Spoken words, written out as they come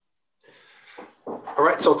All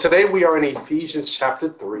right, so today we are in Ephesians chapter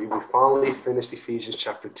 3. We finally finished Ephesians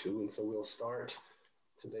chapter 2, and so we'll start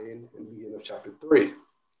today in the beginning of chapter 3.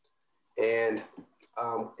 And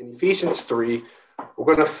in Ephesians 3,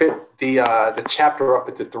 we're going to fit the chapter up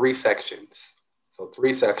into three sections. So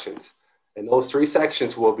three sections. And those three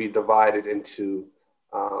sections will be divided into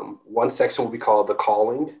one section will be called the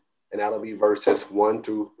calling, and that'll be verses 1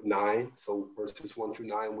 through 9. So verses 1 through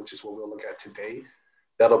 9, which is what we'll look at today.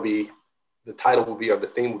 That'll be the title will be, or the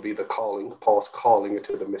theme will be the calling, Paul's calling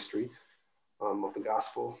into the mystery of the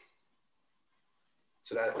gospel.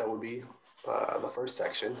 So that would be the first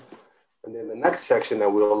section. And then the next section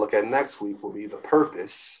that we'll look at next week will be the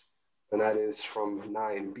purpose. And that is from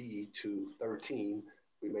 9b to 13.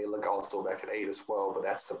 We may look also back at 8 as well, but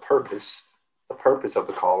that's the purpose of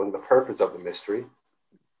the calling, the purpose of the mystery.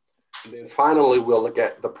 And then finally, we'll look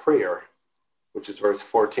at the prayer, which is verse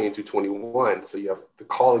 14 to 21. So you have the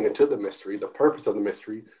calling into the mystery, the purpose of the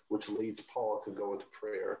mystery, which leads Paul to go into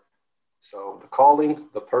prayer. So the calling,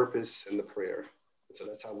 the purpose, and the prayer. And so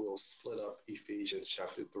that's how we'll split up Ephesians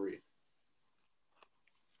chapter 3.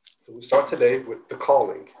 So we start today with the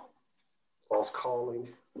calling. Paul's calling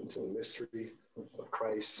into the mystery of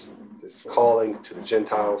Christ, his calling to the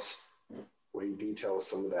Gentiles, where he details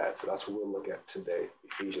some of that. So that's what we'll look at today,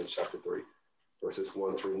 Ephesians chapter 3. Verses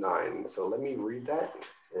 1 through 9. So let me read that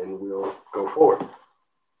and we'll go forward.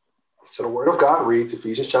 So the word of God reads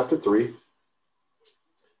Ephesians chapter 3,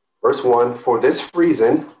 verse 1. For this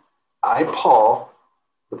reason, I, Paul,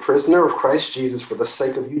 the prisoner of Christ Jesus, for the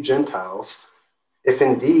sake of you Gentiles, if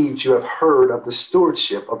indeed you have heard of the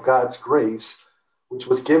stewardship of God's grace, which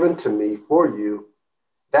was given to me for you,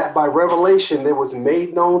 that by revelation there was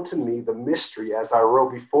made known to me the mystery as I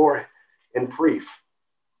wrote before in brief.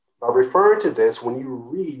 By referring to this, when you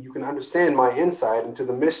read, you can understand my insight into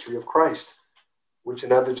the mystery of Christ, which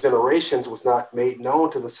in other generations was not made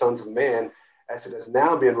known to the sons of man, as it has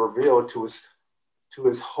now been revealed to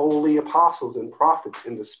his holy apostles and prophets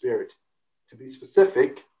in the Spirit. To be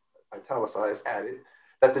specific, italicized, added,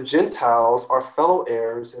 that the Gentiles are fellow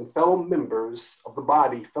heirs and fellow members of the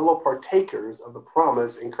body, fellow partakers of the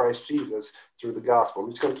promise in Christ Jesus through the gospel.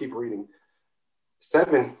 I'm just going to keep reading.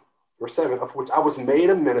 Verse 7, of which I was made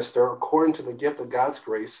a minister according to the gift of God's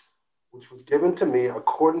grace, which was given to me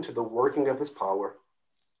according to the working of his power.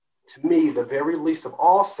 To me, the very least of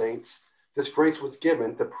all saints, this grace was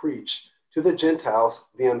given to preach to the Gentiles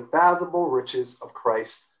the unfathomable riches of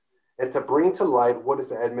Christ, and to bring to light what is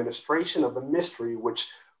the administration of the mystery which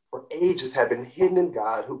for ages had been hidden in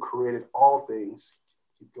God who created all things.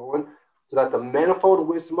 Keep going. So that the manifold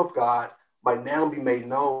wisdom of God might now be made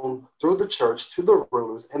known through the church to the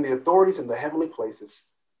rulers and the authorities in the heavenly places.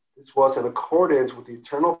 This was in accordance with the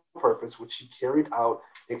eternal purpose which he carried out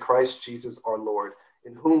in Christ Jesus our Lord,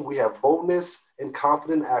 in whom we have boldness and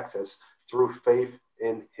confident access through faith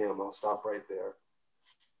in him. I'll stop right there.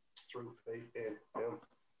 Through faith in him.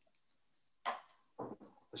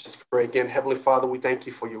 Let's just pray again. Heavenly Father, we thank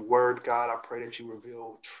you for your word, God. I pray that you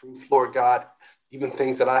reveal truth, Lord God. Even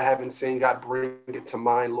things that I haven't seen, God, bring it to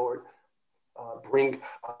mind, Lord. Bring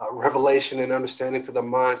revelation and understanding to the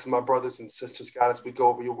minds of my brothers and sisters, God, as we go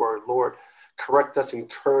over your word. Lord, correct us,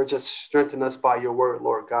 encourage us, strengthen us by your word,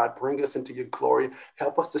 Lord God. Bring us into your glory.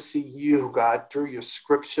 Help us to see you, God, through your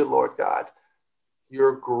scripture, Lord God.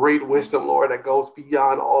 Your great wisdom, Lord, that goes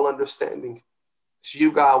beyond all understanding. It's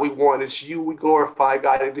you, God, we want. It's you we glorify,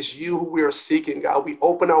 God. It is you who we are seeking, God. We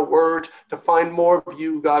open our word to find more of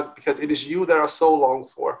you, God, because it is you that our soul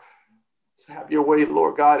longs for. So have your way,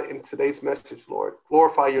 Lord God, in today's message, Lord.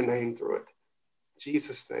 Glorify your name through it. In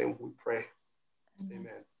Jesus' name we pray.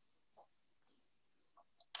 Amen.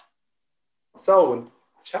 So in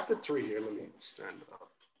chapter 3 here, let me stand up.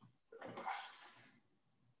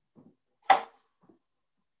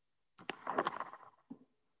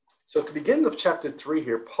 So at the beginning of chapter 3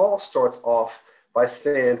 here, Paul starts off by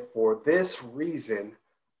saying, for this reason,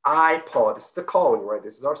 I, Paul, this is the calling, right?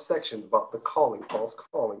 This is our section about the calling, Paul's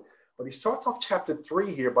calling. But he starts off chapter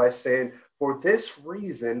 3 here by saying, for this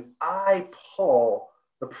reason, I, Paul,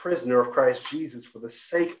 the prisoner of Christ Jesus, for the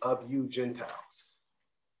sake of you Gentiles.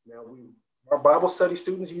 Now, our Bible study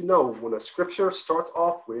students, you know, when a scripture starts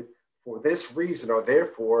off with, for this reason or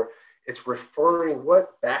therefore, it's referring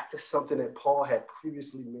back to something that Paul had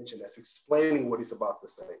previously mentioned. That's explaining what he's about to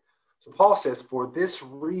say. So Paul says, for this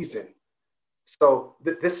reason. So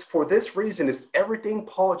for this reason is everything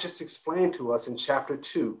Paul just explained to us in chapter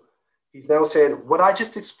 2. He's now saying, what I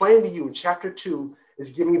just explained to you in chapter 2 is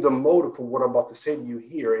giving you the motive for what I'm about to say to you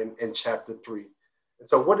here in chapter 3. And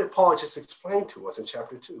so what did Paul just explain to us in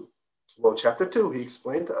chapter 2? Well, in chapter 2, he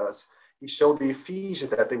explained to us, he showed the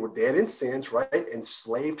Ephesians that they were dead in sins, right?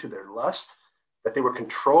 Enslaved to their lust, that they were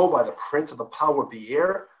controlled by the prince of the power of the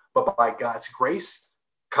air, but by God's grace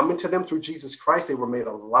coming to them through Jesus Christ, they were made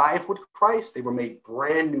alive with Christ. They were made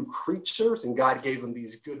brand new creatures, and God gave them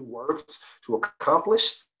these good works to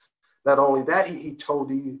accomplish. Not only that, he told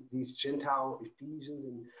these Gentile Ephesians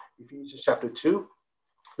in Ephesians chapter 2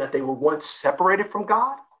 that they were once separated from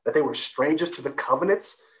God, that they were strangers to the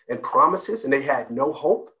covenants and promises, and they had no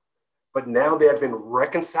hope. But now they have been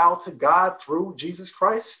reconciled to God through Jesus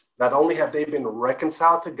Christ. Not only have they been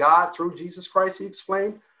reconciled to God through Jesus Christ, he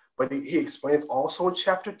explained, but he explains also in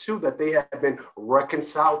chapter 2 that they have been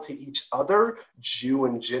reconciled to each other, Jew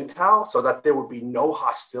and Gentile, so that there would be no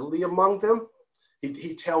hostility among them.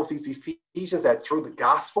 He tells these Ephesians that through the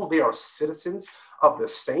gospel, they are citizens of the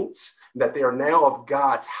saints, that they are now of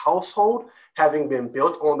God's household, having been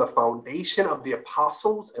built on the foundation of the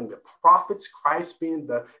apostles and the prophets, Christ being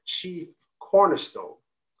the chief cornerstone.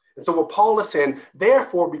 And so what Paul is saying,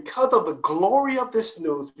 therefore, because of the glory of this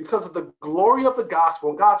news, because of the glory of the gospel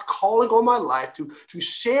and God's calling on my life to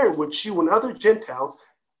share with you and other Gentiles,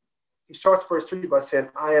 he starts verse 3 by saying,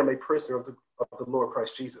 I am a prisoner of the Lord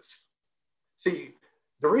Christ Jesus. See,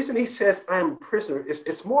 the reason he says I am a prisoner is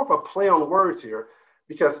it's more of a play on words here,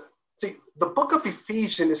 because see, the book of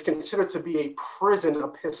Ephesians is considered to be a prison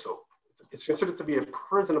epistle. It's considered to be a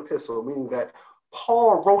prison epistle, meaning that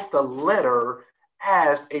Paul wrote the letter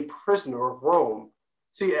as a prisoner of Rome.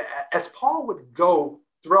 See, as Paul would go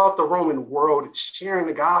throughout the Roman world, sharing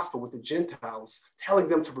the gospel with the Gentiles, telling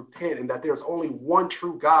them to repent and that there's only one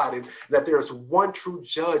true God and that there's one true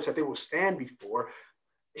judge that they will stand before,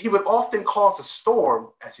 he would often cause a storm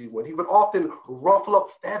as he would. He would often ruffle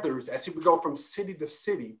up feathers as he would go from city to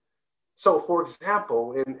city. So, for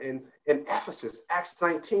example, in Ephesus, Acts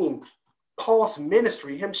 19, Paul's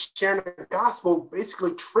ministry, him sharing the gospel,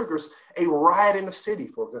 basically triggers a riot in the city,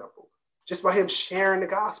 for example, just by him sharing the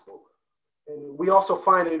gospel. And we also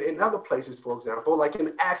find it in other places, for example, like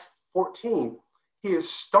in Acts 14, he is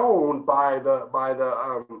stoned by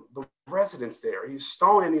the residents there. He's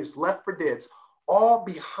stoned and he's left for dead, all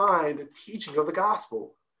behind the teaching of the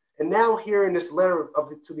gospel. And now here in this letter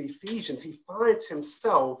to the Ephesians, he finds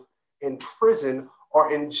himself in prison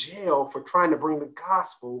or in jail for trying to bring the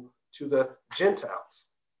gospel to the Gentiles.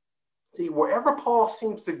 See, wherever Paul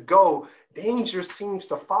seems to go, danger seems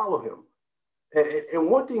to follow him. And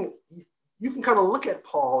one thing, you can kind of look at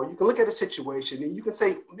Paul, you can look at the situation, and you can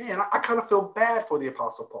say, man, I kind of feel bad for the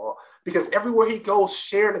Apostle Paul, because everywhere he goes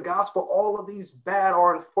sharing the gospel, all of these bad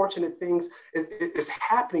or unfortunate things is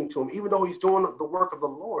happening to him, even though he's doing the work of the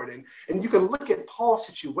Lord. And you can look at Paul's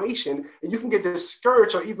situation, and you can get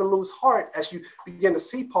discouraged or even lose heart as you begin to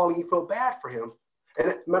see Paul and you feel bad for him.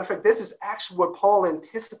 And matter of fact, this is actually what Paul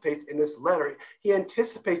anticipates in this letter. He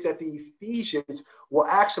anticipates that the Ephesians will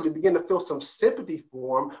actually begin to feel some sympathy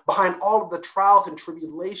for him behind all of the trials and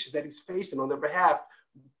tribulations that he's facing on their behalf.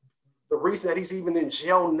 The reason that he's even in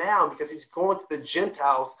jail now, because he's going to the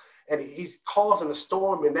Gentiles and he's causing a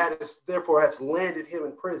storm, and that is therefore has landed him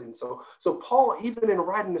in prison. So Paul, even in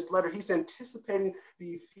writing this letter, he's anticipating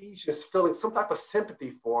the Ephesians feeling some type of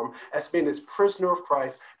sympathy for him as being this prisoner of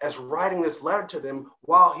Christ, as writing this letter to them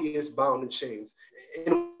while he is bound in chains.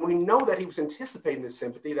 And we know that he was anticipating this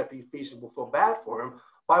sympathy, that the Ephesians will feel bad for him,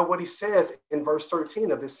 by what he says in verse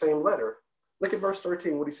 13 of this same letter. Look at verse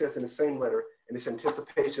 13, what he says in the same letter, in this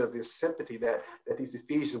anticipation of this sympathy that these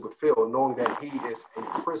Ephesians would feel, knowing that he is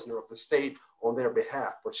a prisoner of the state on their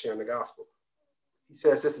behalf for sharing the gospel. He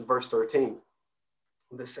says this in verse 13,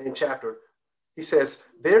 in the same chapter. He says,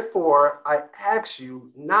 therefore, I ask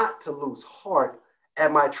you not to lose heart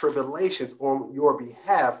at my tribulations on your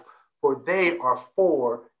behalf, for they are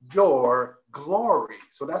for your glory.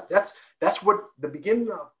 So that's what the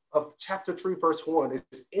beginning of chapter 3, verse 1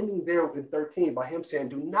 is ending there in 13 by him saying,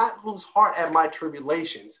 do not lose heart at my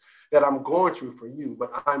tribulations that I'm going through for you,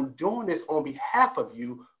 but I'm doing this on behalf of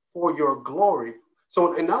you for your glory.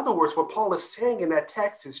 So in other words, what Paul is saying in that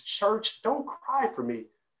text is, church, don't cry for me.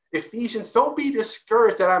 Ephesians, don't be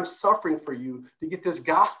discouraged that I'm suffering for you to get this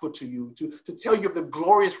gospel to you, to tell you of the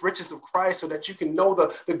glorious riches of Christ so that you can know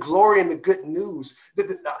the glory and the good news.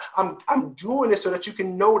 I'm doing this so that you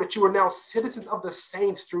can know that you are now citizens of the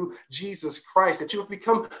saints through Jesus Christ, that you have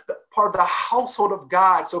become part of the household of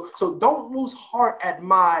God. So don't lose heart at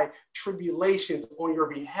my tribulations on your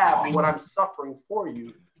behalf and what I'm suffering for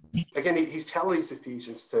you. Again, he's telling these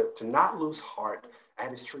Ephesians to not lose heart at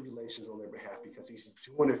his tribulations on their behalf, because he's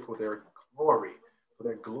doing it for their glory,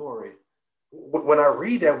 When I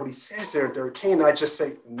read that, what he says there in 13, I just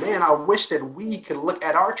say, man, I wish that we could look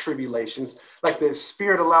at our tribulations like the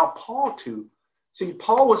Spirit allowed Paul to. See,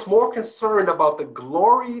 Paul was more concerned about the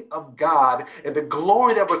glory of God and the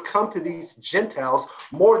glory that would come to these Gentiles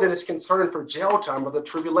more than his concern for jail time or the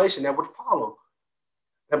tribulation that would follow.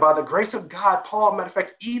 And by the grace of God, Paul, matter of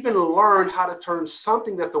fact, even learned how to turn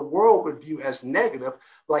something that the world would view as negative,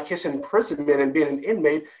 like his imprisonment and being an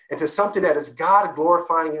inmate, into something that is God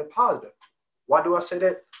glorifying and positive. Why do I say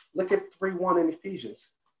that? Look at 3:1 in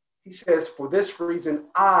Ephesians. He says, for this reason,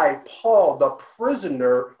 I, Paul, the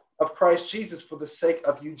prisoner of Christ Jesus, for the sake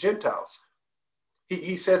of you Gentiles.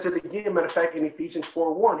 He says it again, matter of fact, in Ephesians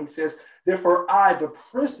 4:1, he says, therefore I, the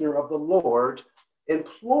prisoner of the Lord,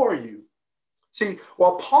 implore you. See,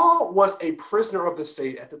 while Paul was a prisoner of the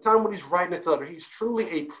state, at the time when he's writing this letter, he's truly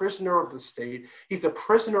a prisoner of the state. He's a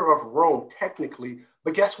prisoner of Rome, technically.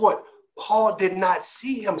 But guess what? Paul did not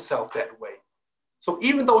see himself that way. So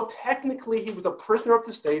even though technically he was a prisoner of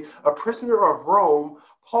the state, a prisoner of Rome,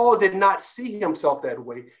 Paul did not see himself that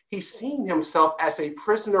way. He seen himself as a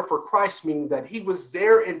prisoner for Christ, meaning that he was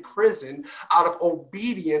there in prison out of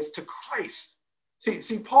obedience to Christ.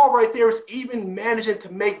 See, Paul right there is even managing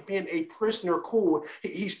to make being a prisoner cool.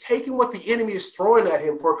 He's taking what the enemy is throwing at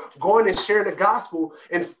him for going and sharing the gospel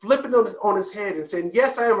and flipping it on his head and saying,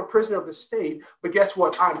 yes, I am a prisoner of the state, but guess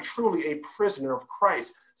what? I'm truly a prisoner of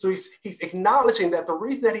Christ. So he's acknowledging that the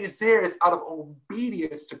reason that he's there is out of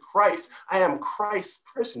obedience to Christ. I am Christ's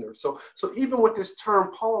prisoner. So even with this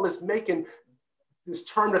term, Paul is making this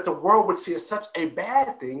term that the world would see as such a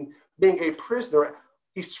bad thing, being a prisoner.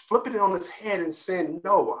 He's flipping it on his head and saying,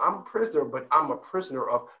 no, I'm a prisoner, but I'm a prisoner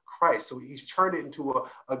of Christ. So he's turned it into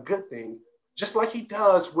a good thing, just like he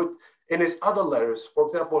does in his other letters. For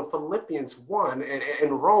example, in Philippians 1 and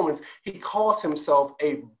in Romans, he calls himself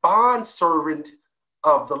a bondservant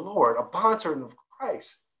of the Lord, a bondservant of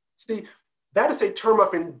Christ. See, that is a term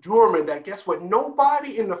of endurement that, guess what?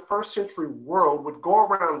 Nobody in the first century world would go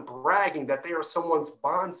around bragging that they are someone's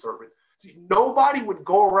bondservant. See, nobody would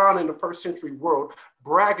go around in the first century world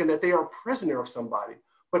bragging that they are a prisoner of somebody.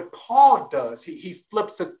 But Paul does. He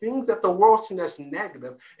flips the things that the world sees as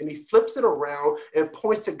negative, and he flips it around and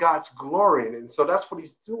points to God's glory in it. And so that's what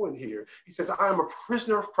he's doing here. He says, I am a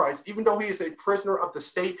prisoner of Christ. Even though he is a prisoner of the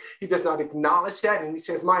state, he does not acknowledge that. And he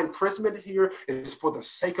says, my imprisonment here is for the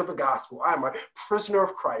sake of the gospel. I am a prisoner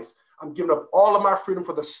of Christ. I'm giving up all of my freedom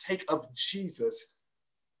for the sake of Jesus.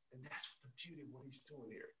 And that's the beauty of what he's doing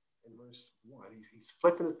here. In verse 1, he's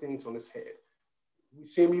flipping the things on his head. We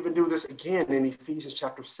see him even do this again in Ephesians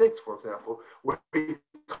chapter 6, for example, where he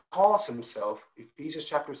calls himself, Ephesians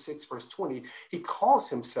chapter 6, verse 20, he calls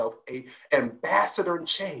himself an ambassador in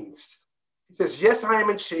chains. He says, yes, I am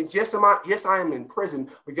in chains. Yes, I am in prison.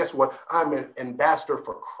 But guess what? I'm an ambassador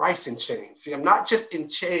for Christ in chains. See, I'm not just in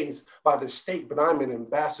chains by the state, but I'm an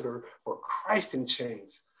ambassador for Christ in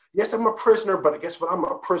chains. Yes, I'm a prisoner, but guess what? I'm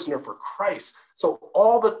a prisoner for Christ. So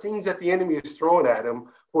all the things that the enemy is throwing at him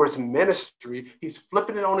for his ministry, he's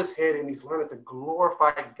flipping it on his head and he's learning to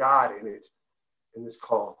glorify God in it, in this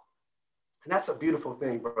call. And that's a beautiful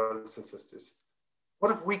thing, brothers and sisters.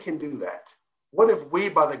 What if we can do that? What if we,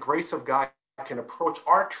 by the grace of God, can approach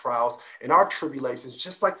our trials and our tribulations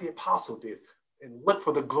just like the apostle did and look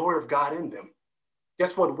for the glory of God in them?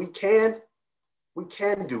 Guess what? We can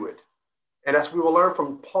do it. And as we will learn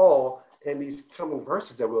from Paul in these coming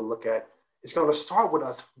verses that we'll look at, it's going to start with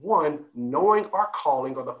us, one, knowing our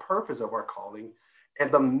calling or the purpose of our calling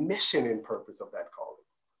and the mission and purpose of that calling.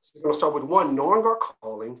 So it's going to start with one, knowing our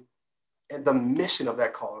calling and the mission of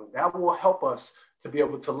that calling. That will help us to be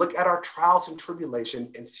able to look at our trials and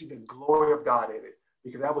tribulation and see the glory of God in it.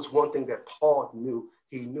 Because that was one thing that Paul knew.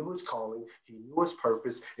 He knew his calling, he knew his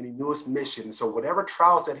purpose, and he knew his mission. So whatever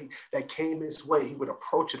trials that came his way, he would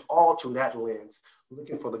approach it all through that lens,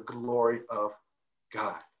 looking for the glory of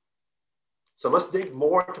God. So let's dig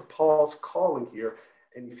more into Paul's calling here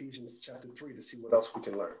in Ephesians chapter 3 to see what else we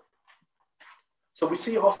can learn. So we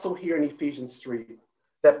see also here in Ephesians 3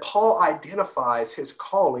 that Paul identifies his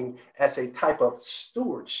calling as a type of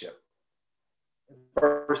stewardship.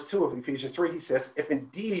 Verse 2 of Ephesians 3, he says, if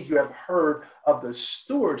indeed you have heard of the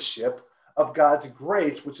stewardship of God's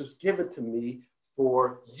grace, which was given to me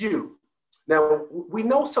for you. Now, we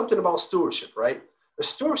know something about stewardship, right? The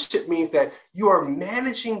stewardship means that you are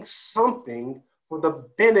managing something for the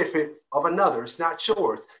benefit of another. It's not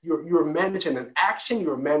yours. You're managing an action.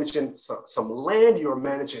 You're managing some land. You're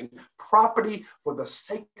managing property for the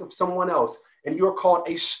sake of someone else. And you're called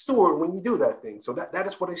a steward when you do that thing. So that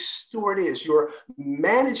is what a steward is. You're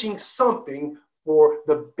managing something for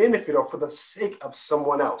the benefit or for the sake of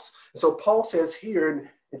someone else. And so Paul says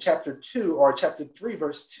here in chapter 2 or chapter 3,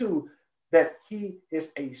 verse 2, that he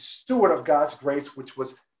is a steward of God's grace, which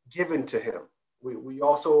was given to him. We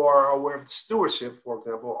also are aware of stewardship, for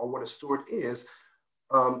example, or what a steward is,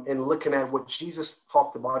 and looking at what Jesus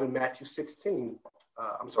talked about in Matthew 16.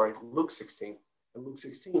 Luke 16. In Luke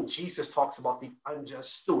 16, Jesus talks about the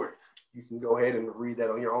unjust steward. You can go ahead and read that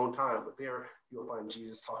on your own time, but there you'll find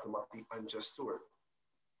Jesus talking about the unjust steward.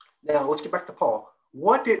 Now, let's get back to Paul.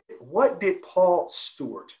 What did Paul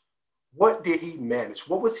steward? What did he manage?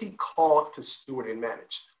 What was he called to steward and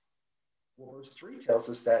manage? Well, verse 3 tells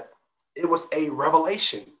us that it was a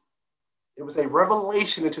revelation. It was a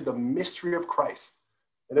revelation into the mystery of Christ.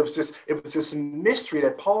 And it was this mystery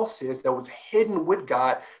that Paul says that was hidden with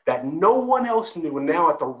God that no one else knew. And now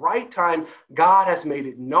at the right time, God has made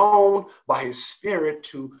it known by his Spirit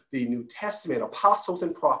to the New Testament apostles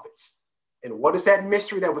and prophets. And what is that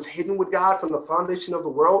mystery that was hidden with God from the foundation of the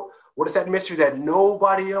world? What is that mystery that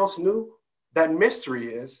nobody else knew? That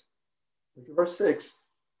mystery is, look at verse 6.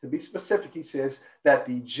 To be specific, he says that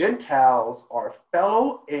the Gentiles are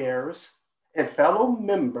fellow heirs and fellow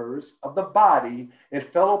members of the body and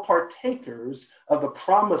fellow partakers of the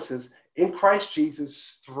promises in Christ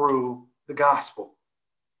Jesus through the gospel.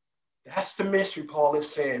 That's the mystery Paul is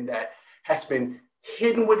saying that has been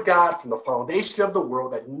hidden with God from the foundation of the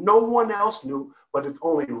world that no one else knew, but it's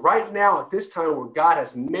only right now at this time where God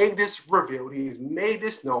has made this revealed. He has made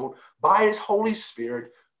this known by his Holy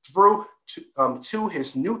Spirit through to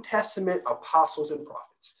his New Testament apostles and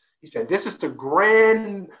prophets. He said, this is the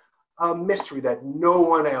grand mystery that no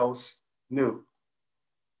one else knew.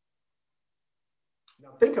 Now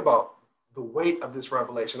think about the weight of this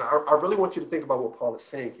revelation. I really want you to think about what Paul is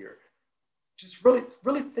saying here. Just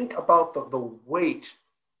really think about the weight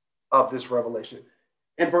of this revelation.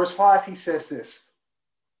 In verse 5, he says this.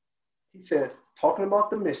 He said, talking about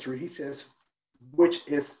the mystery, he says, which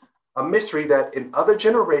is a mystery that in other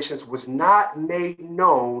generations was not made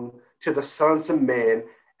known to the sons of men,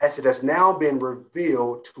 as it has now been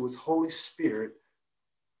revealed to his Holy Spirit,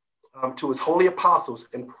 to his holy apostles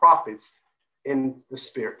and prophets in the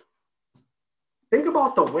Spirit. Think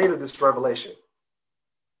about the weight of this revelation.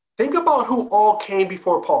 Think about who all came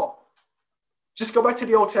before Paul. Just go back to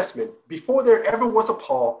the Old Testament. Before there ever was a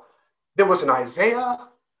Paul, there was an Isaiah,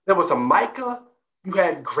 there was a Micah, you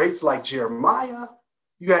had greats like Jeremiah,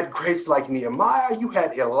 you had greats like Nehemiah, you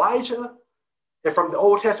had Elijah. And from the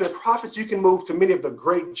Old Testament prophets, you can move to many of the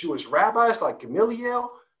great Jewish rabbis like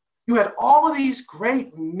Gamaliel. You had all of these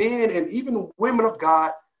great men and even women of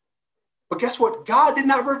God. But guess what? God did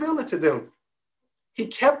not reveal it to them. He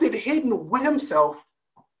kept it hidden with himself.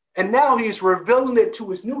 And now he's revealing it to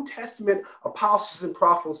his New Testament apostles and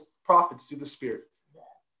prophets through the Spirit.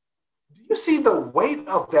 Do you see the weight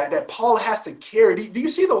of that Paul has to carry? Do you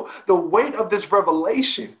see the weight of this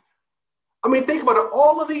revelation? I mean, think about it.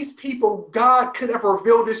 All of these people God could have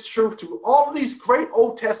revealed this truth to. All of these great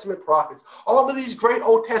Old Testament prophets, all of these great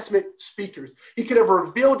Old Testament speakers, he could have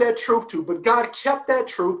revealed that truth to, but God kept that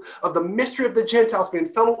truth of the mystery of the Gentiles being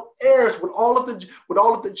fellow heirs with all of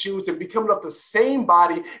the Jews and becoming of the same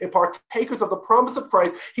body and partakers of the promise of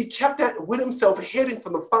Christ. He kept that with himself hidden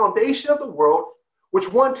from the foundation of the world,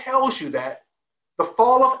 which one tells you that the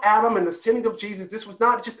fall of Adam and the sinning of Jesus, this was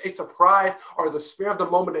not just a surprise or the spur of the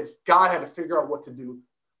moment that God had to figure out what to do,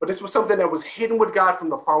 but this was something that was hidden with God from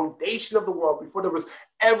the foundation of the world. Before there was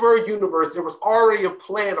ever a universe, there was already a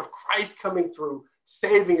plan of Christ coming through,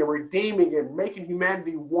 saving and redeeming and making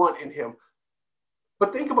humanity one in him.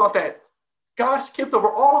 But think about that. God skipped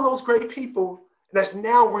over all of those great people and has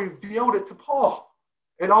now revealed it to Paul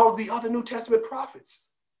and all of the other New Testament prophets.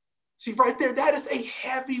 See, right there, that is a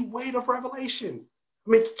heavy weight of revelation. I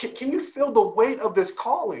mean, can you feel the weight of this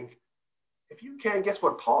calling? If you can, guess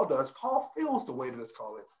what Paul does? Paul feels the weight of this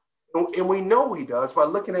calling. And we know he does by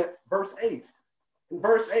looking at verse 8. In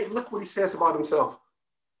verse 8, look what he says about himself.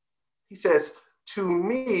 He says, to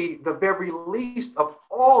me, the very least of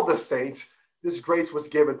all the saints, this grace was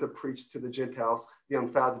given to preach to the Gentiles the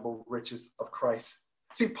unfathomable riches of Christ.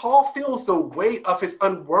 See, Paul feels the weight of his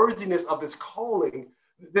unworthiness of this calling,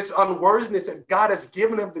 this unworthiness that God has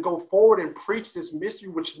given him to go forward and preach this mystery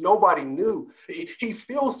which nobody knew. He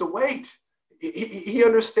feels the weight. He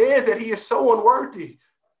understands that he is so unworthy.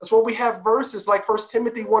 That's why we have verses like 1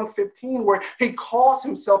 Timothy 1:15 where he calls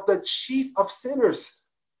himself the chief of sinners.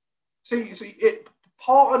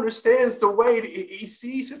 Paul understands the weight. He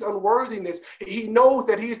sees his unworthiness. He knows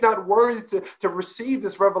that he's not worthy to receive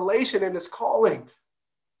this revelation and this calling.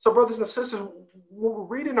 So brothers and sisters, we're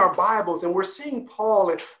reading our Bibles and we're seeing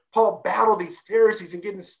Paul battle these Pharisees and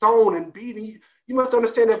getting stoned and beaten. You must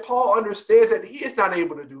understand that Paul understands that he is not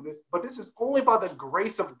able to do this, but this is only by the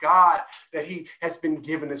grace of God that he has been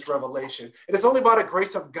given this revelation. It is only by the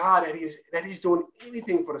grace of God that he's doing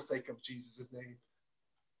anything for the sake of Jesus' name.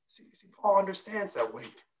 See, Paul understands that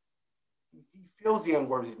weight. He feels the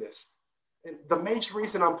unworthiness. And the major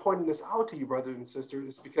reason I'm pointing this out to you, brothers and sisters,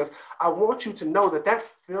 is because I want you to know that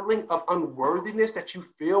feeling of unworthiness that you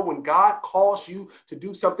feel when God calls you to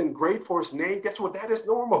do something great for his name, guess what? That is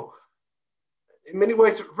normal. In many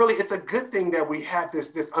ways, really, it's a good thing that we have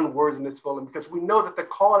this unworthiness feeling, because we know that the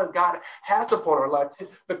call that God has upon our life,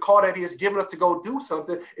 the call that he has given us to go do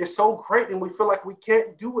something, is so great, and we feel like we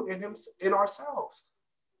can't do it in ourselves.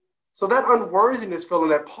 So that unworthiness feeling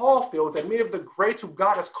that Paul feels, that many of the greats who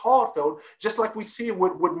God has called felt, just like we see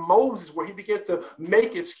with Moses, where he begins to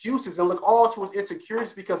make excuses and look all to his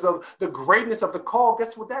insecurities because of the greatness of the call,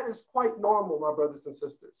 guess what? That is quite normal, my brothers and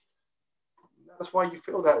sisters. That's why you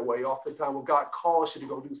feel that way oftentimes when God calls you to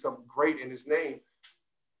go do something great in his name.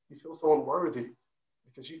 You feel so unworthy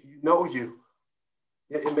because you know you.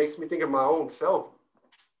 It makes me think of my own self.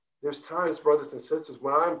 There's times, brothers and sisters,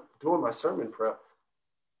 when I'm doing my sermon prep,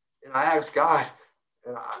 and I ask God,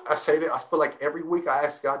 and I say that, I feel like every week I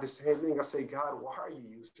ask God the same thing. I say, God, why are you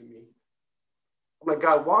using me? I'm like,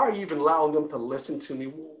 God, why are you even allowing them to listen to me?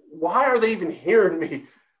 Why are they even hearing me?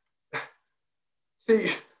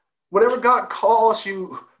 See, whenever God calls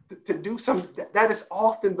you to do something, that is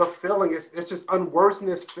often the feeling. It's just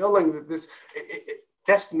unworthiness feeling.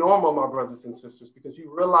 That's normal, my brothers and sisters, because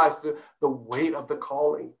you realize the weight of the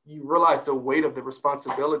calling. You realize the weight of the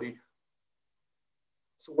responsibility.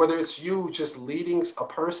 So whether it's you just leading a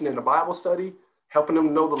person in a Bible study, helping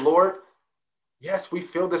them know the Lord, yes, we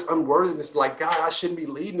feel this unworthiness, like, God, I shouldn't be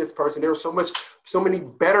leading this person. There are so many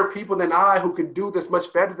better people than I who can do this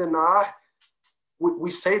much better than I.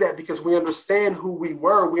 We say that because we understand who we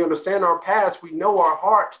were. We understand our past. We know our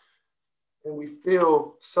heart. And we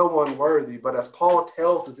feel so unworthy. But as Paul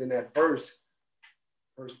tells us in that verse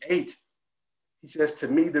 8, he says, to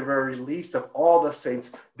me, the very least of all the saints,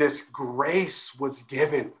 this grace was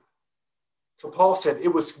given. So Paul said,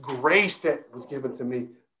 it was grace that was given to me.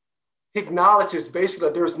 He acknowledges basically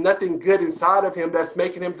that there's nothing good inside of him that's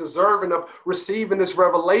making him deserving of receiving this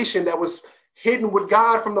revelation that was hidden with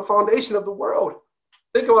God from the foundation of the world.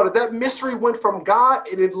 Think about it. That mystery went from God,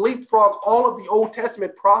 and it leapfrogged all of the Old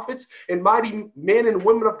Testament prophets and mighty men and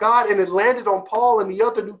women of God, and it landed on Paul and the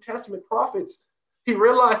other New Testament prophets. He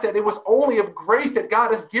realized that it was only of grace that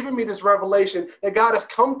God has given me this revelation, that God has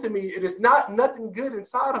come to me. It is nothing good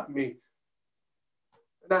inside of me.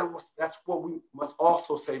 And that's what we must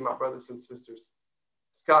also say, my brothers and sisters.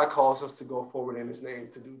 God calls us to go forward in his name,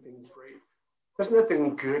 to do things great. There's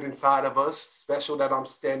nothing good inside of us, special, that I'm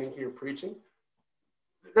standing here preaching.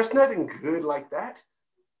 There's nothing good like that.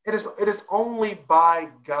 It is only by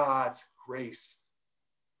God's grace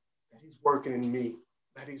that he's working in me,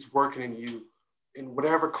 that he's working in you, in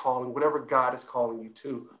whatever calling, whatever God is calling you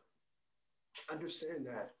to. Understand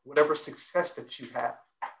that. Whatever success that you have,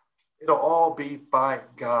 it'll all be by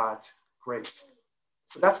God's grace.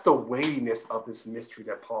 So that's the weightiness of this mystery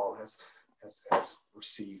that Paul has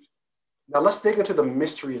received. Now let's dig into the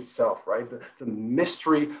mystery itself, right? The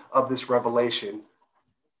mystery of this revelation.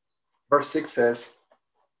 Verse 6 says,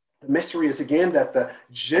 the mystery is again that the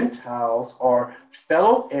Gentiles are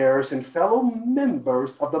fellow heirs and fellow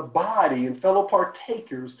members of the body and fellow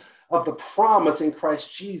partakers of the promise in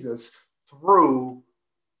Christ Jesus through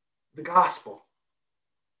the gospel.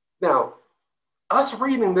 Now, us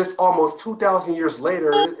reading this almost 2,000 years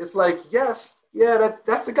later, it's like, yes, yeah,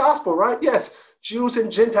 that's the gospel, right? Yes, Jews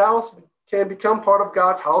and Gentiles can become part of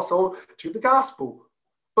God's household through the gospel.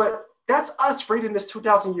 But that's us reading this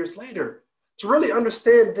 2,000 years later. To really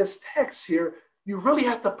understand this text here, you really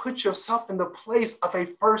have to put yourself in the place of a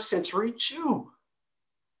first century Jew.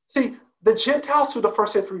 See, the Gentiles to the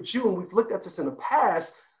first century Jew, and we've looked at this in the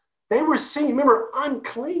past, they were seen, remember,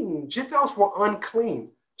 unclean. Gentiles were unclean.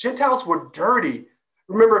 Gentiles were dirty.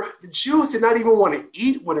 Remember, the Jews did not even want to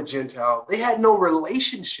eat with a Gentile. They had no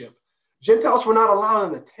relationship. Gentiles were not allowed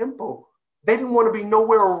in the temple. They didn't want to be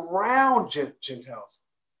nowhere around Gentiles.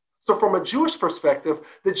 So from a Jewish perspective,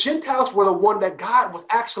 the Gentiles were the one that God was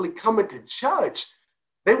actually coming to judge.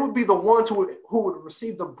 They would be the ones who would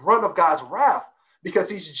receive the brunt of God's wrath, because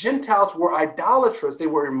these Gentiles were idolatrous. They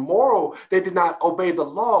were immoral. They did not obey the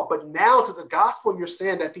law. But now to the gospel, you're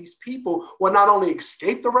saying that these people will not only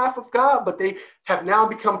escape the wrath of God, but they have now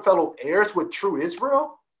become fellow heirs with true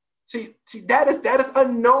Israel. See, that is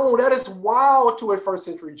unknown. That is wild to a first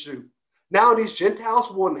century Jew. Now these Gentiles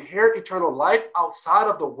will inherit eternal life outside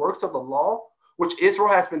of the works of the law, which Israel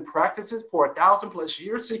has been practicing for 1,000+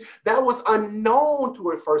 years. See, that was unknown to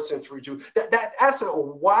a first century Jew. That's a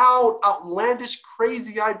wild, outlandish,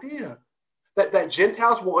 crazy idea. That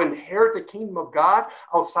Gentiles will inherit the kingdom of God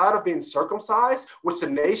outside of being circumcised, which the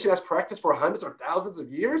nation has practiced for hundreds or thousands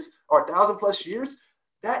of years, or 1,000+ years.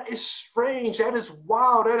 That is strange. That is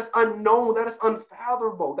wild. That is unknown. That is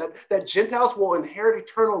unfathomable. That Gentiles will inherit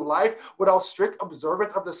eternal life without strict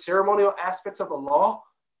observance of the ceremonial aspects of the law.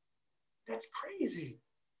 That's crazy.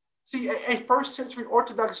 See, a first century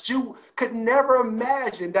Orthodox Jew could never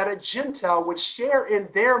imagine that a Gentile would share in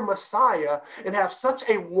their Messiah and have such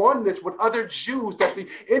a oneness with other Jews that the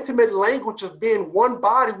intimate language of being one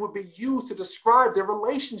body would be used to describe their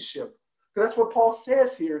relationship. That's what Paul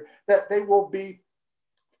says here, that they will be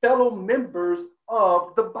fellow members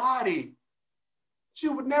of the body.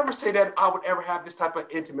 You would never say that I would ever have this type of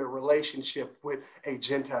intimate relationship with a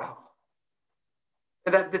Gentile.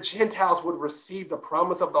 And that the Gentiles would receive the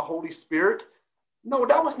promise of the Holy Spirit. No,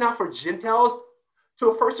 that was not for Gentiles. To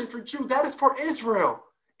a first century Jew, that is for Israel.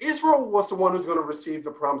 Israel was the one who's going to receive the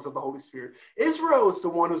promise of the Holy Spirit. Israel is the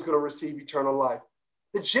one who's going to receive eternal life.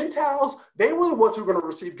 The Gentiles, they were the ones who were going to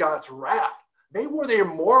receive God's wrath. They were the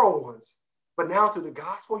immoral ones. But now through the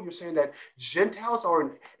gospel, you're saying that Gentiles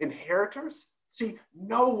are inheritors? See,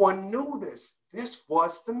 no one knew this. This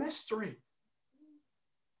was the mystery.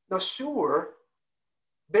 Now, sure,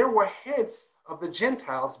 there were hints of the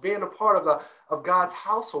Gentiles being a part of God's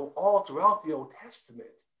household all throughout the Old Testament.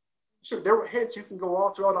 Sure, there were hints. You can go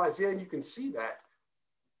all throughout Isaiah and you can see that.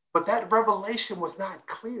 But that revelation was not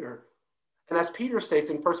clear. And as Peter states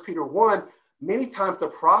in 1 Peter 1, many times the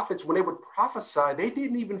prophets, when they would prophesy, they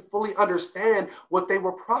didn't even fully understand what they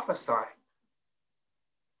were prophesying.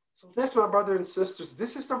 So this, my brothers and sisters,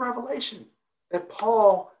 this is the revelation that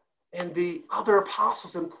Paul and the other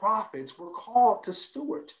apostles and prophets were called to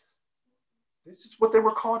steward. This is what they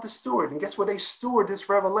were called to steward. And guess what? They steward this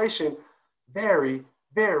revelation very,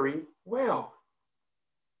 very well.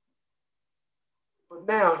 But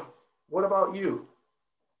now, what about you?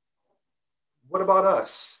 What about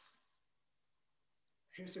us?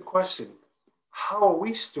 Here's the question. How are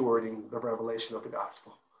we stewarding the revelation of the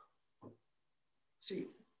gospel? See,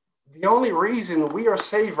 the only reason we are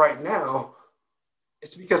saved right now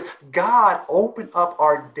is because God opened up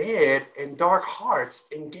our dead and dark hearts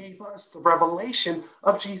and gave us the revelation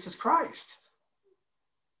of Jesus Christ.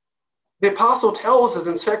 The apostle tells us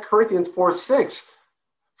in 2 Corinthians 4:6,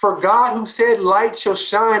 for God who said light shall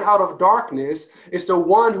shine out of darkness is the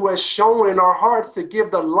one who has shown in our hearts to give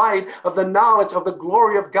the light of the knowledge of the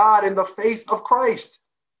glory of God in the face of Christ.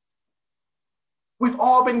 We've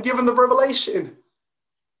all been given the revelation.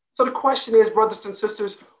 So the question is, brothers and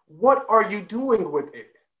sisters, what are you doing with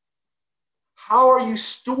it? How are you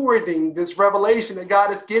stewarding this revelation that God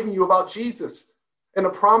has given you about Jesus and the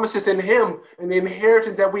promises in him and the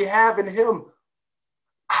inheritance that we have in him?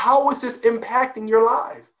 How is this impacting your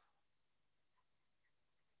life?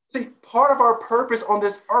 See, part of our purpose on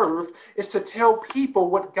this earth is to tell people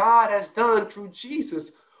what God has done through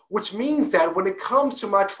Jesus, which means that when it comes to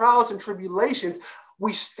my trials and tribulations,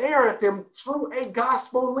 we stare at them through a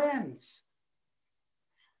gospel lens.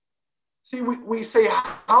 See, we say,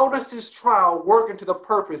 how does this trial work into the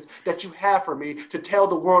purpose that you have for me to tell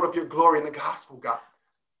the world of your glory in the gospel, God?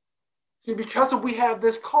 See, because we have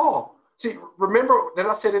this call. See, remember that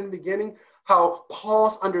I said in the beginning how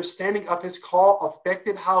Paul's understanding of his call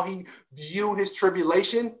affected how he viewed his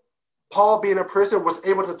tribulation? Paul, being a prisoner, was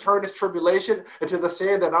able to turn his tribulation into the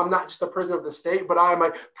saying that I'm not just a prisoner of the state, but I am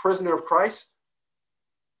a prisoner of Christ.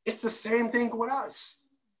 It's the same thing with us.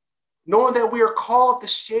 Knowing that we are called to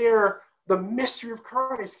share the mystery of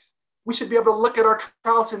Christ, we should be able to look at our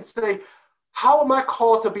trials and say, how am I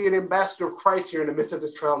called to be an ambassador of Christ here in the midst of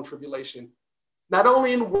this trial and tribulation? Not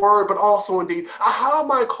only in word, but also in deed. How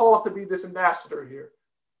am I called to be this ambassador here?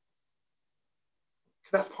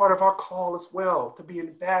 That's part of our call as well, to be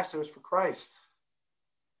ambassadors for Christ.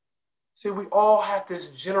 See, we all have this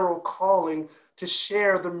general calling to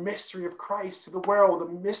share the mystery of Christ to the world,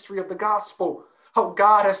 the mystery of the gospel, how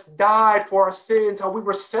God has died for our sins, how we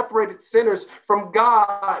were separated sinners from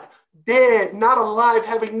God, dead, not alive,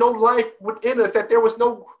 having no life within us, that there was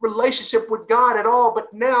no relationship with God at all.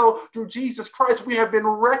 But now, through Jesus Christ, we have been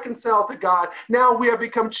reconciled to God. Now we have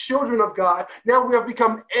become children of God. Now we have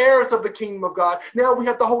become heirs of the kingdom of God. Now we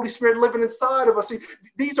have the Holy Spirit living inside of us. See,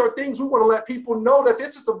 these are things we want to let people know that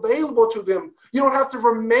this is available to them. You don't have to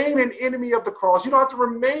remain an enemy of the cross. You don't have to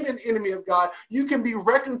remain an enemy of God. You can be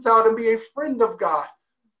reconciled and be a friend of God.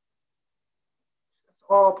 That's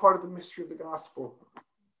all part of the mystery of the gospel.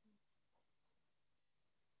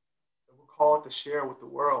 Called to share with the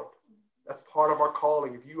world. That's part of our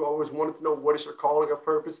calling. If you always wanted to know what is your calling or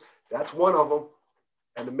purpose, that's one of them.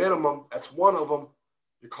 At the minimum, that's one of them.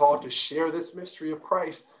 You're called to share this mystery of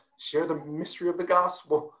Christ, share the mystery of the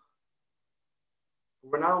gospel.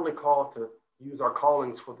 We're not only called to use our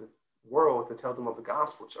callings for the world to tell them of the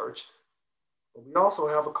gospel, church, but we also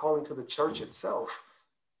have a calling to the church itself.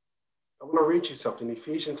 I want to read you something,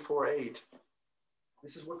 Ephesians 4:8.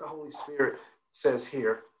 This is what the Holy Spirit says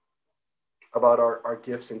here about our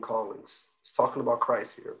gifts and callings. It's talking about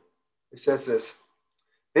Christ here. It says this,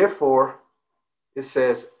 therefore, it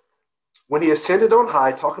says, when he ascended on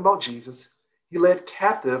high, talking about Jesus, he led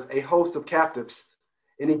captive a host of captives,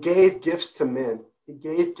 and he gave gifts to men. He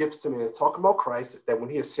gave gifts to men. It's talking about Christ, that when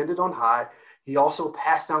he ascended on high, he also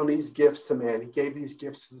passed down these gifts to men. He gave these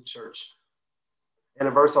gifts to the church. And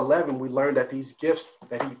in verse 11, we learned that these gifts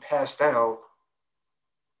that he passed down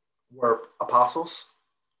were apostles.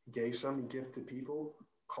 He gave some, he gave to people,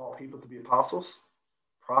 called people to be apostles,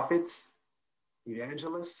 prophets,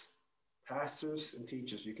 evangelists, pastors, and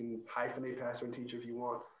teachers. You can hyphenate pastor and teacher if you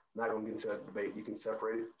want. I'm not going to get into that debate. You can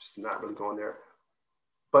separate it. Just not really going there.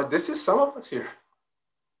 But this is some of us here.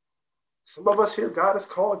 Some of us here, God has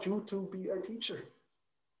called you to be a teacher.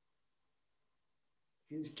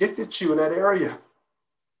 He's gifted you in that area.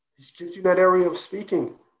 He's gifted you in that area of speaking.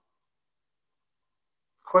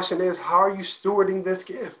 The question is, how are you stewarding this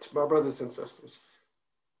gift, my brothers and sisters?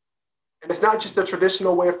 And it's not just a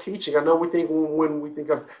traditional way of teaching. I know we think when we think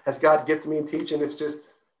of, has God gifted me in teaching, it's just,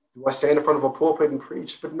 do I stand in front of a pulpit and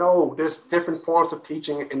preach? But no, there's different forms of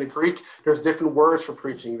teaching. In the Greek, there's different words for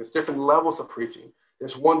preaching. There's different levels of preaching.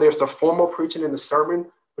 There's the formal preaching in the sermon,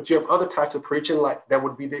 but you have other types of preaching like that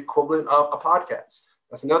would be the equivalent of a podcast.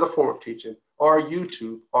 That's another form of teaching, or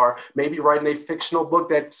YouTube, or maybe writing a fictional book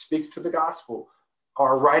that speaks to the gospel,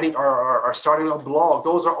 or writing or starting a blog.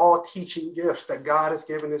 Those are all teaching gifts that God has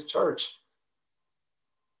given his church.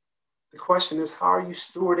 The question is, how are you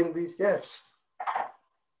stewarding these gifts?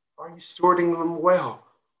 Are you stewarding them well?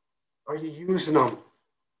 Are you using them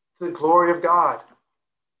to the glory of God?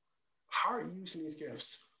 How are you using these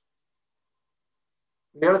gifts?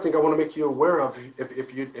 The other thing I want to make you aware of,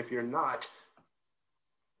 if you're not,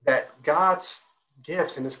 that God's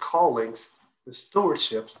gifts and his callings, the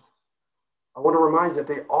stewardships, I want to remind you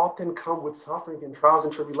that they often come with suffering and trials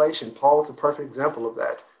and tribulation. Paul is a perfect example of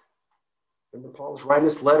that. Remember, Paul's writing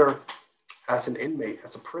this letter as an inmate,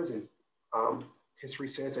 as a prison. History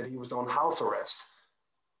says that he was on house arrest,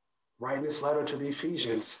 writing this letter to the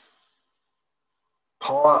Ephesians.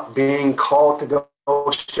 Paul being called to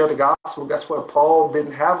go share the gospel. Guess what? Paul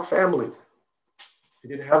didn't have a family. He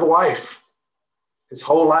didn't have a wife. His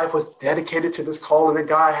whole life was dedicated to this calling that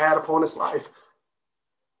God had upon his life.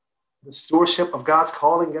 The stewardship of God's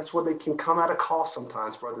calling, guess what? They can come at a cost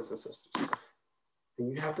sometimes, brothers and sisters.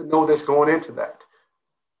 And you have to know this going into that.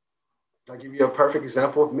 I'll give you a perfect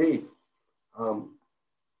example of me.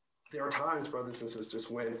 There are times, brothers and sisters,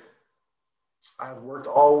 when I've worked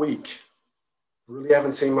all week, really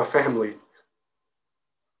haven't seen my family.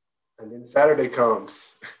 And then Saturday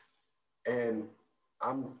comes and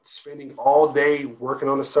I'm spending all day working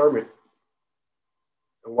on a sermon.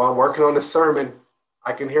 And while I'm working on the sermon,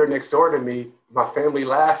 I can hear next door to me, my family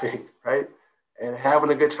laughing, right? And having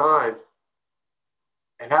a good time.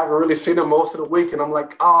 And I haven't really seen them most of the week. And I'm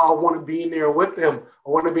like, oh, I want to be in there with them. I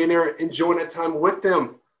want to be in there enjoying that time with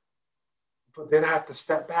them. But then I have to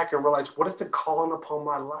step back and realize, what is the calling upon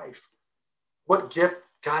my life? What gift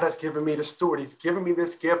God has given me to steward? He's given me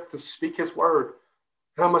this gift to speak his word.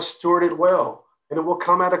 And I must steward it well. And it will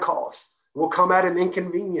come at a cost. It will come at an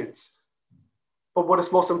inconvenience. But what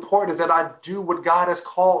is most important is that I do what God has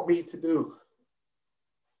called me to do.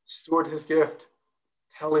 Steward his gift.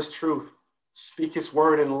 Tell his truth. Speak his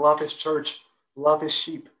word and love his church. Love his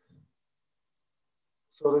sheep.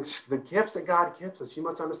 So the gifts that God gives us, you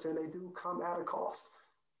must understand they do come at a cost.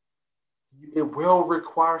 It will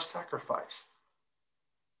require sacrifice.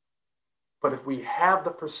 But if we have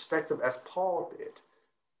the perspective as Paul did,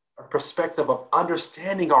 a perspective of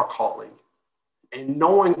understanding our calling and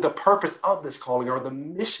knowing the purpose of this calling or the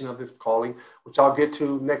mission of this calling, which I'll get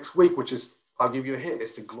to next week, which is, I'll give you a hint,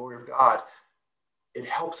 it's the glory of God. It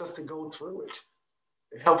helps us to go through it.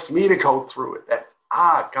 It helps me to go through it. That,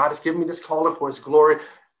 God has given me this calling for his glory.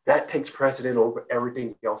 That takes precedent over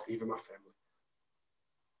everything else, even my family.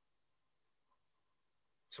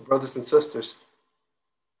 So brothers and sisters,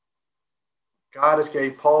 God has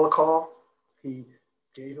gave Paul a call. He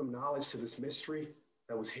gave him knowledge to this mystery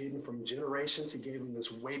that was hidden from generations. He gave him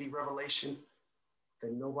this weighty revelation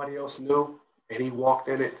that nobody else knew, and he walked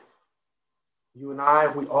in it. You and I,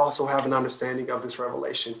 we also have an understanding of this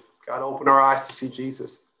revelation. God opened our eyes to see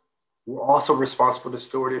Jesus. we're also responsible to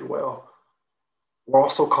steward it well. We're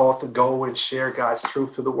also called to go and share God's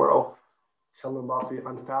truth to the world, tell them about the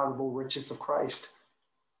unfathomable riches of Christ.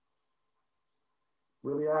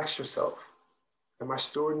 Really ask yourself, am I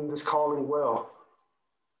stewarding this calling well?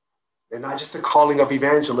 And not just the calling of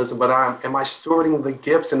evangelism, but am I stewarding the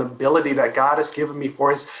gifts and ability that God has given me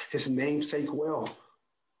for his namesake well?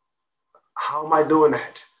 How am I doing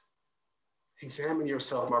that? Examine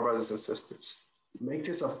yourself, my brothers and sisters. Make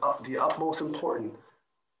this of the utmost important.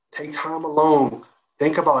 Take time alone.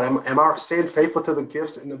 Think about, am I staying faithful to the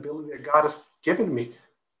gifts and ability that God has given me?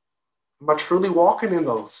 Am I truly walking in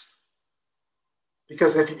those?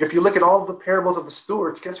 Because if you look at all of the parables of the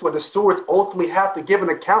stewards, guess what? The stewards ultimately have to give an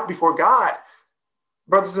account before God.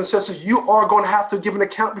 Brothers and sisters, you are going to have to give an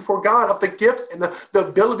account before God of the gifts and the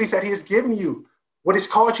abilities that he has given you. What he's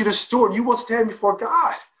called you to steward, you will stand before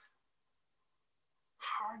God.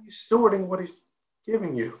 How are you stewarding what he's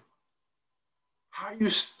giving you? How are you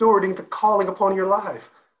stewarding the calling upon your life?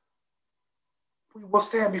 We will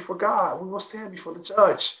stand before God. We will stand before the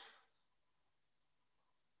judge.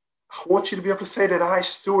 I want you to be able to say that I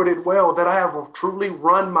stewarded well, that I have truly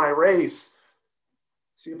run my race.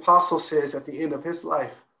 The apostle says at the end of his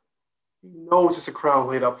life, he knows it's a crown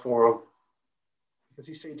laid up for him because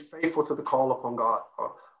he stayed faithful to the call upon God,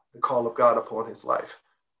 the call of God upon his life.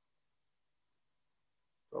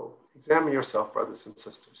 So examine yourself, brothers and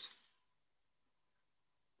sisters.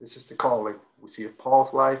 This is the calling we see of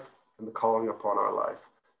Paul's life and the calling upon our life.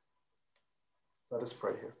 Let us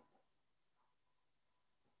pray here.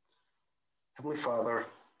 Heavenly Father,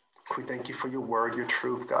 we thank you for your word, your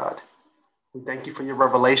truth, God. We thank you for your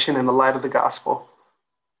revelation in the light of the gospel.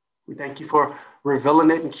 We thank you for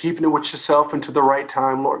revealing it and keeping it with yourself into the right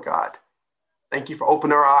time, Lord God. Thank you for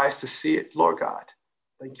opening our eyes to see it, Lord God.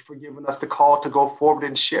 Thank you for giving us the call to go forward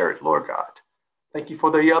and share it, Lord God. Thank you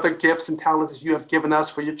for the other gifts and talents that you have given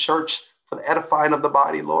us for your church, for the edifying of the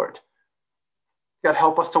body, Lord. God,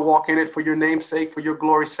 help us to walk in it for your name's sake, for your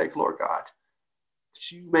glory's sake, Lord God.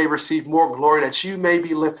 That you may receive more glory, that you may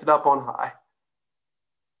be lifted up on high.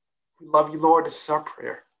 We love you, Lord. This is our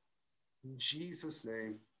prayer. In Jesus'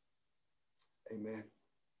 name, amen.